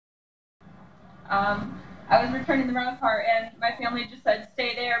I was returning the rental car, and my family just said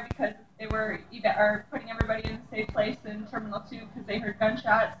stay there because they were putting everybody in a safe place in Terminal 2 because they heard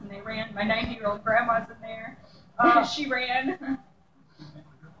gunshots and they ran. My 90-year-old grandma's in there. She ran.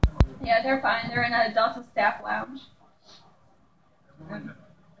 Yeah, they're fine. They're in a Delta staff lounge.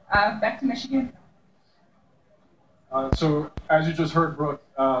 Back to Michigan. So as you just heard, Brooke,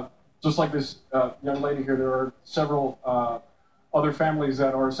 just like this young lady here, there are several other families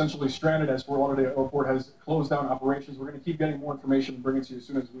that are essentially stranded as Fort Lauderdale Airport has closed down operations. We're going to keep getting more information and bring it to you as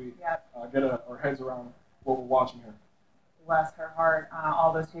soon as we get our heads around what we're watching here. Bless her heart,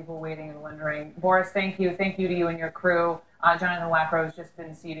 all those people waiting and wondering. Boris, thank you. Thank you to you and your crew. Jonathan Wackrow just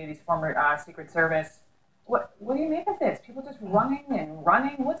been seated. He's former Secret Service. What do you make of this? People just running and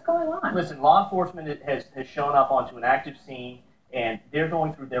running? What's going on? Listen, law enforcement has shown up onto an active scene, and they're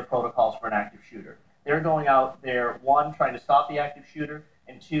going through their protocols for an active shooter. They're going out there, one, trying to stop the active shooter,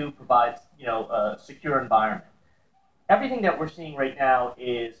 and two, provide a secure environment. Everything that we're seeing right now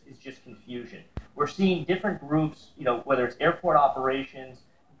is just confusion. We're seeing different groups, whether it's airport operations,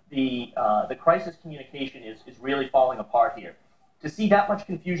 the crisis communication is really falling apart here. To see that much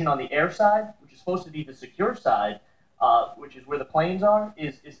confusion on the air side, which is supposed to be the secure side, which is where the planes are,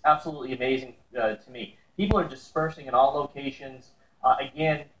 is absolutely amazing to me. People are dispersing in all locations.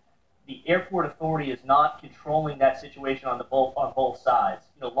 Again, the airport authority is not controlling that situation on both sides.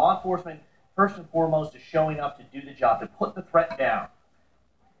 Law enforcement, first and foremost, is showing up to do the job, to put the threat down.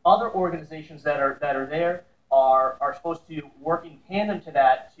 Other organizations that are there are supposed to work in tandem to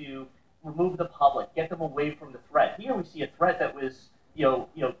that to remove the public, get them away from the threat. Here we see a threat that was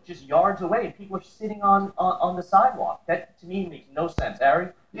just yards away, and people are sitting on the sidewalk. That to me makes no sense. Ari?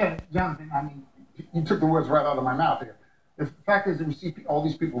 Yeah, Jonathan. I mean, you took the words right out of my mouth here. The fact is that we see all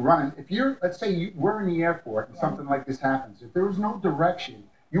these people running. If let's say we're in the airport and something like this happens, if there was no direction,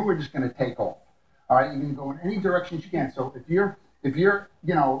 you were just going to take off. All right, you can go in any direction you can. So if you're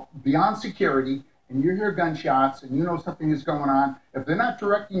beyond security and you hear gunshots and you know something is going on, if they're not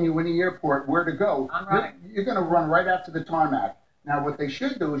directing you in the airport where to go, you're going to run right out to the tarmac. Now, what they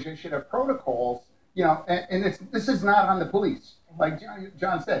should do is they should have protocols, and this is not on the police. Like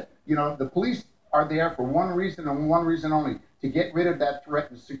John said, the police are there for one reason and one reason only, to get rid of that threat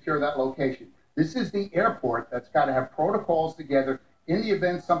and secure that location. This is the airport that's got to have protocols together. In the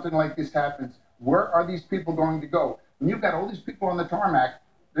event something like this happens, where are these people going to go? When you've got all these people on the tarmac,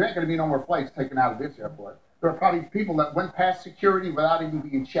 there ain't going to be no more flights taken out of this airport. There are probably people that went past security without even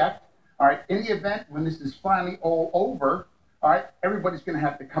being checked. All right, in the event when this is finally all over, all right, everybody's going to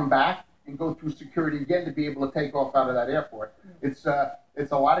have to come back and go through security again to be able to take off out of that airport. It's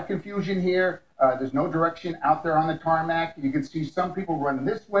a lot of confusion here. There's no direction out there on the tarmac. You can see some people running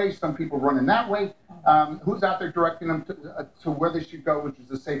this way, some people running that way. Who's out there directing them to where they should go, which is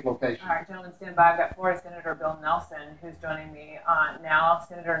a safe location? All right, gentlemen, stand by. I've got Florida Senator Bill Nelson, who's joining me now.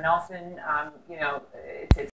 Senator Nelson, it's